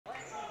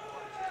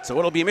So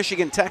it'll be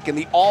Michigan Tech in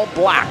the all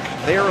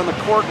black there in the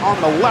court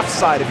on the left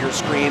side of your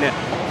screen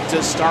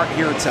to start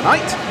here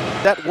tonight.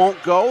 That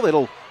won't go.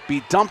 It'll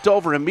be dumped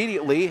over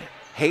immediately.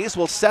 Hayes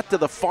will set to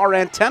the far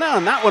antenna,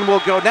 and that one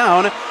will go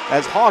down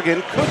as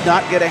Hagen could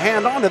not get a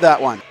hand onto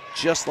that one.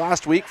 Just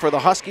last week for the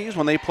Huskies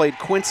when they played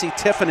Quincy,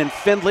 Tiffin, and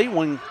Findlay,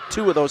 won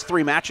 2 of those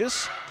 3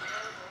 matches.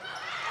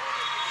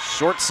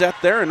 Short set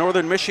there, and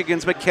Northern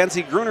Michigan's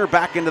Mackenzie Gruner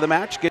back into the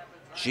match.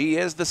 She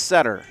is the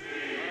setter.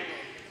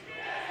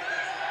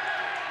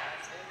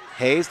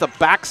 Hayes, the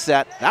back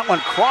set. That one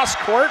cross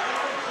court.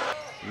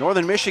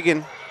 Northern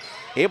Michigan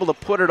able to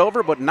put it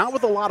over, but not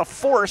with a lot of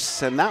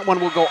force, and that one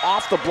will go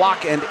off the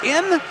block and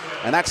in,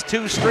 and that's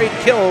 2 straight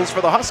kills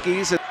for the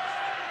Huskies.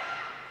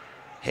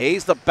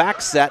 Hayes, the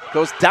back set,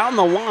 goes down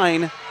the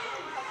line.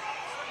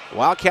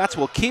 Wildcats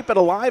will keep it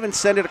alive and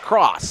send it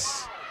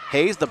across.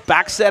 Hayes, the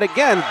back set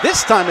again.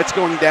 This time it's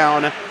going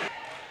down.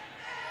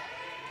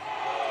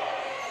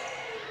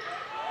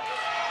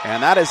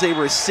 And that is a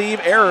receive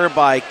error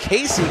by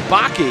Casey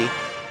Bakke.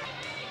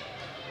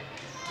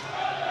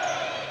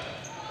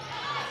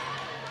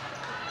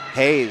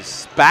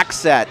 Hayes, back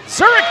set.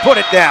 Zurich put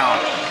it down.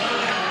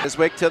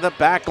 Iswick to the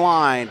back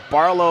line.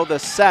 Barlow the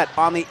set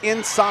on the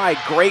inside.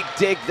 Great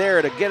dig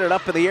there to get it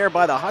up in the air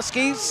by the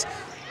Huskies.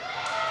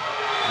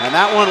 And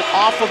that one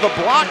off of the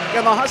block,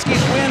 and the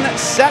Huskies win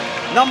set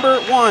number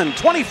 1.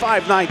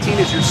 25-19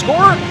 is your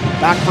score.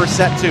 Back for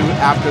set 2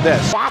 after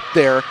this. Spot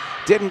there.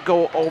 Didn't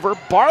go over.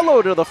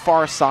 Barlow to the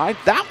far side.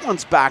 That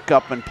one's back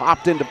up and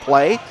popped into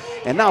play.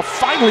 And now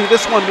finally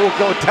this one will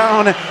go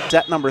down.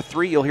 Set number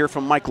 3, you'll hear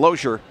from Mike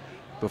Lozier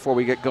before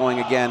we get going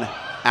again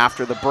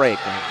after the break.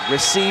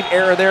 Receive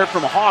error there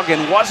from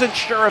Hagen. Wasn't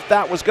sure if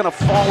that was going to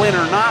fall in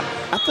or not.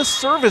 At the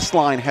service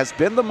line has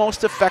been the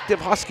most effective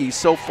Huskies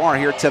so far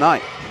here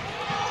tonight.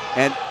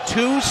 And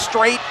 2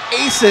 straight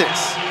aces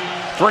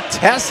for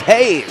Tess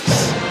Hayes.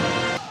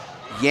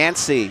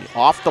 Yancey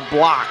off the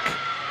block.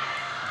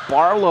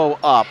 Barlow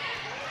up.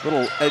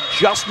 Little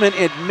adjustment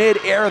in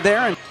mid-air there,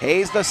 and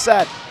Hayes the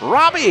set.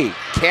 Robbie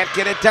can't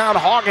get it down.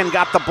 Hagen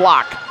got the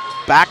block.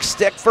 Back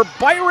stick for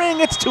Byring.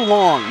 It's too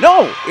long.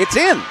 No, it's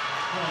in.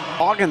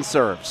 Hagen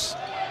serves.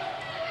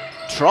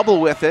 Trouble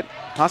with it.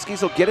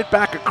 Huskies will get it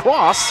back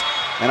across,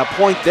 and a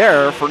point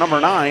there for number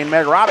 9,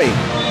 Meg Robbie.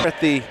 At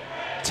the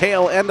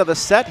tail end of the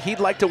set, he'd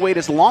like to wait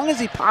as long as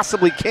he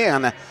possibly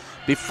can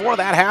before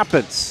that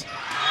happens.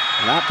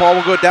 And that ball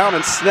will go down,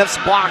 and Smith's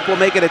block will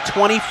make it a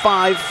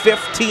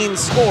 25-15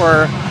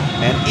 score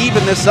and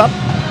even this up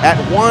at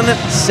 1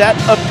 set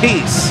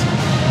apiece.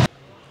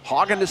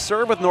 Hagen to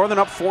serve with Northern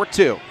up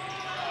 4-2.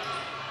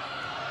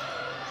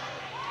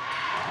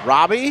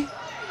 Robbie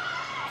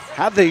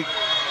had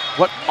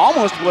what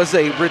almost was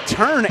a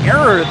return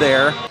error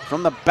there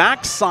from the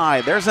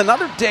backside. There's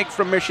another dig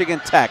from Michigan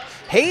Tech.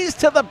 Hayes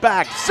to the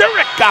back.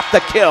 Zurich got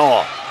the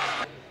kill.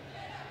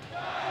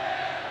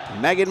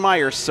 Megan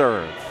Myers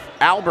serve.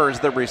 Albers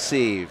the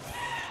receive.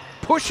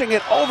 Pushing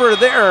it over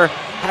there,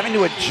 having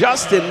to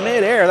adjust in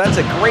midair. That's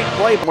a great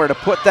play where to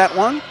put that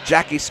one.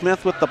 Jackie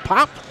Smith with the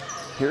pop.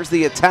 Here's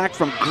the attack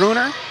from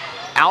Gruner.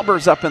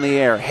 Albers up in the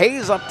air.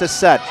 Hayes up to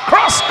set.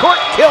 Cross-court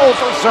kill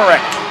for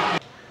Zurich.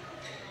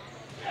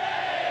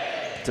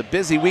 It's a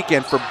busy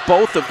weekend for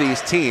both of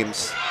these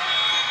teams.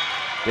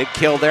 Big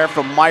kill there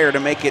from Meyer to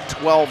make it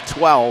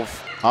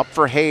 12-12. Up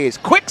for Hayes.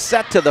 Quick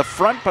set to the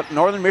front, but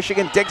Northern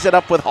Michigan digs it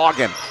up with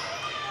Hagen.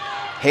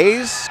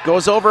 Hayes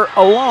goes over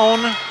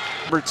alone.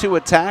 Number 2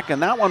 attack,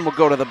 and that one will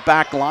go to the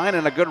back line,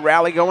 and a good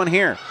rally going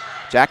here.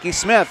 Jackie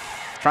Smith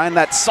trying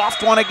that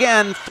soft one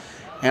again,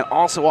 and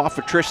also off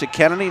of Tricia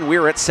Kennedy, and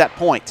we're at set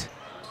point.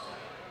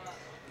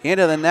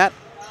 Into the net,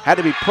 had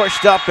to be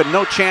pushed up, and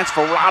no chance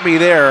for Robbie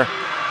there.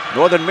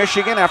 Northern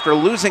Michigan, after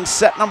losing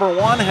set number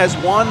 1, has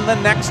won the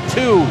next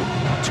 2.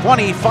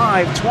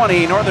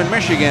 25-20, Northern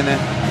Michigan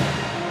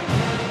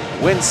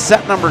wins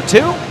set number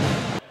 2.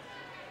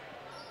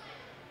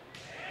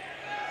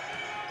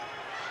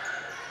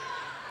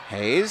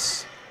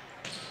 Hayes.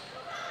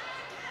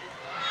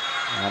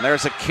 And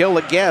there's a kill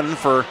again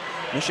for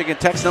Michigan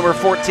Tech's number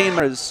 14.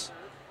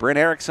 Bryn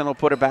Erickson will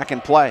put it back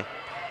in play.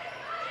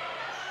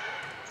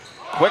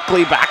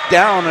 Quickly back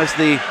down as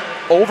the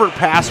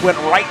overpass went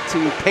right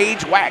to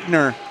Paige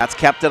Wagner. That's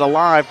kept it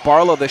alive.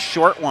 Barlow, the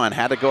short one,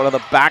 had to go to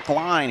the back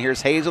line.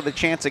 Here's Hayes with a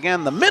chance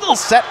again. The middle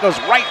set goes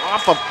right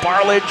off of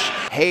Barledge.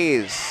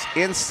 Hayes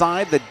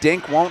inside, the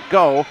dink won't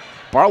go.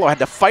 Barlow had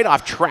to fight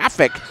off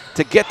traffic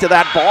to get to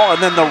that ball,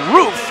 and then the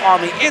roof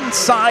on the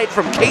inside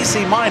from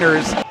Casey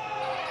Miners.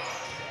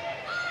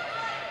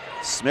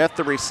 Smith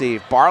to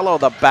receive. Barlow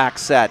the back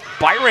set.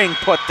 Byring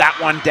put that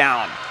one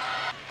down.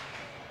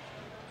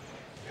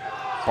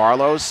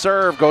 Barlow's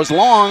serve goes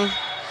long.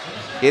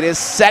 It is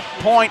set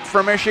point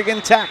for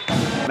Michigan Tech.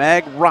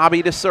 Meg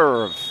Robbie to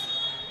serve.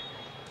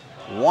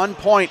 1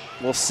 point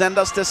will send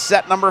us to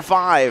set number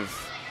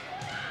 5.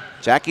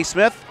 Jackie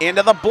Smith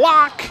into the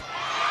block.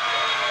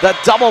 The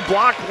double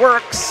block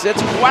works.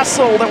 It's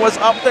Wessel that was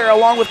up there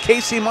along with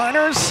Casey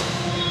Miners.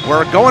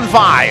 We're going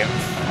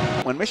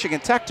 5. When Michigan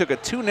Tech took a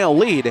 2-0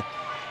 lead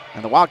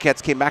And the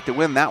Wildcats came back to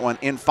win that one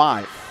in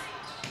 5.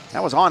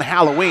 That was on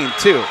Halloween,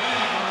 too.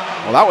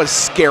 Well, that was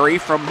scary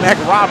from Meg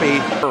Robbie.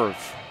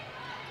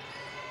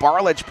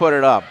 Barlich put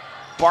it up.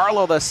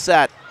 Barlow the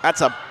set.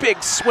 That's a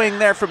big swing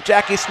there from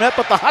Jackie Smith,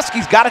 but the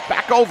Huskies got it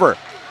back over.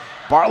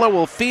 Barlow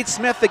will feed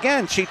Smith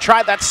again. She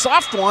tried that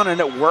soft one, and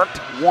it worked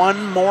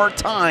one more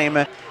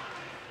time.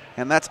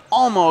 And that's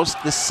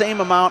almost the same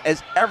amount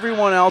as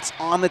everyone else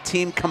on the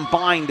team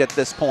combined at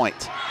this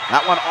point.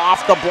 That one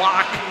off the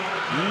block.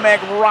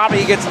 Meg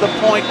Robbie gets the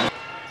point.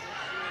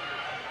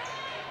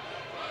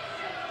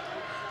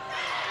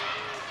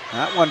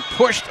 That one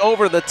pushed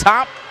over the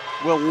top,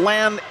 will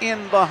land in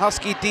the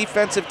Husky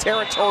defensive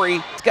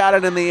territory. It's got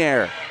it in the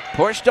air.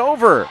 Pushed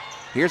over.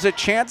 Here's a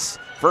chance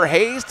for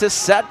Hayes to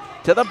set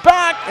to the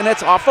back, and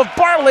it's off of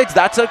Barlich.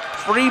 That's a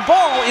free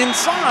ball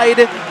inside.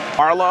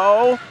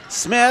 Barlow,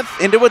 Smith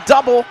into a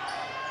double.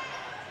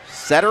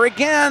 Setter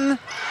again.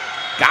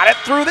 Got it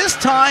through this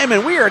time,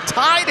 and we are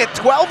tied at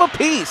 12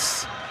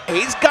 apiece.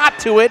 Hayes got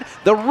to it.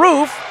 The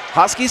roof.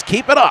 Huskies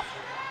keep it up.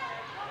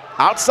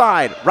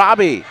 Outside,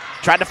 Robbie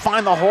tried to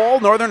find the hole.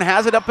 Northern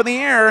has it up in the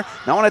air.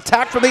 Now an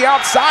attack from the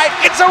outside.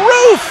 It's a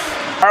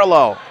roof!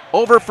 Barlow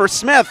over for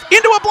Smith.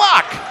 Into a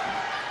block.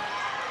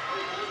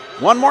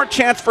 One more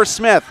chance for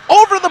Smith.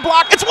 Over the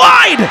block. It's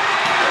wide!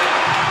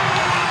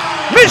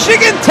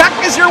 Michigan Tech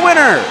is your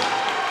winner.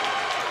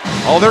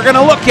 Oh, they're going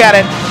to look at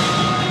it.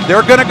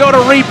 They're going to go to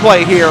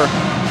replay here.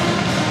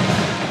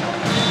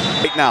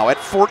 Right now at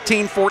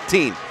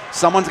 14-14.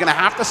 Someone's going to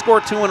have to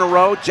score 2 in a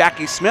row.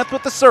 Jackie Smith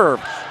with the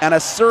serve and a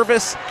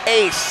service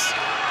ace.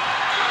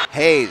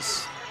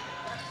 Hayes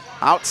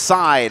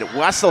outside.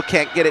 Wessel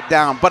can't get it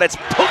down, but it's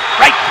put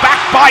right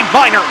back by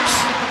Miners.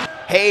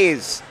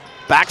 Hayes,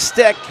 back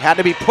stick, had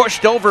to be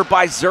pushed over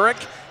by Zurich.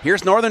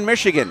 Here's Northern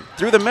Michigan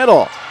through the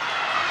middle.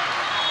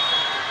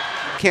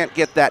 Can't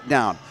get that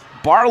down.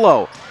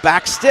 Barlow,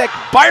 back stick.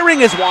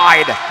 Byring is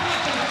wide.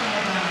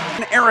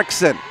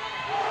 Erickson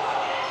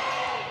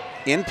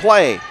in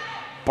play.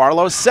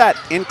 Barlow set,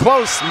 in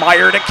close,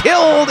 Meyer to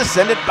kill, to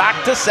send it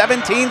back to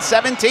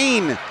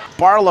 17-17.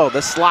 Barlow,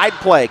 the slide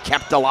play,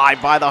 kept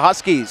alive by the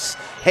Huskies.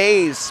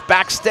 Hayes,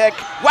 back stick,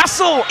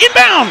 Wessel,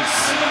 inbounds!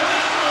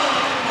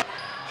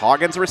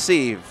 Hawkins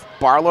receive,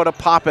 Barlow to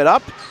pop it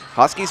up.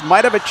 Huskies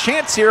might have a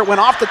chance here, went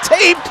off the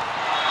tape.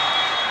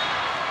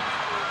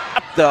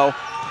 Up though,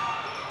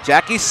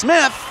 Jackie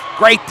Smith,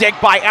 great dig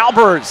by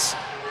Albers.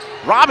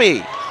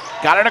 Robbie,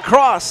 got it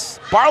across.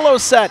 Barlow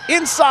set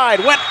inside,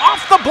 went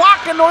off the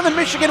block, and Northern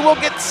Michigan will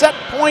get set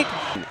point.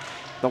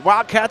 The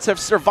Wildcats have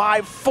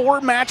survived 4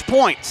 match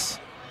points.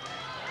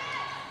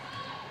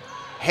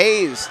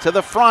 Hayes to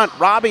the front.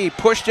 Robbie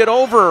pushed it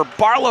over.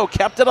 Barlow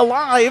kept it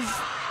alive.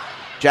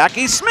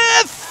 Jackie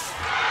Smith!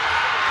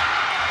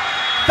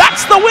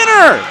 That's the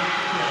winner!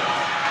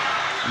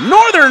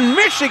 Northern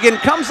Michigan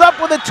comes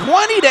up with a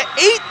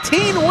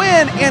 20-18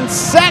 win in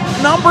set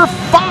number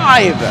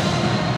 5.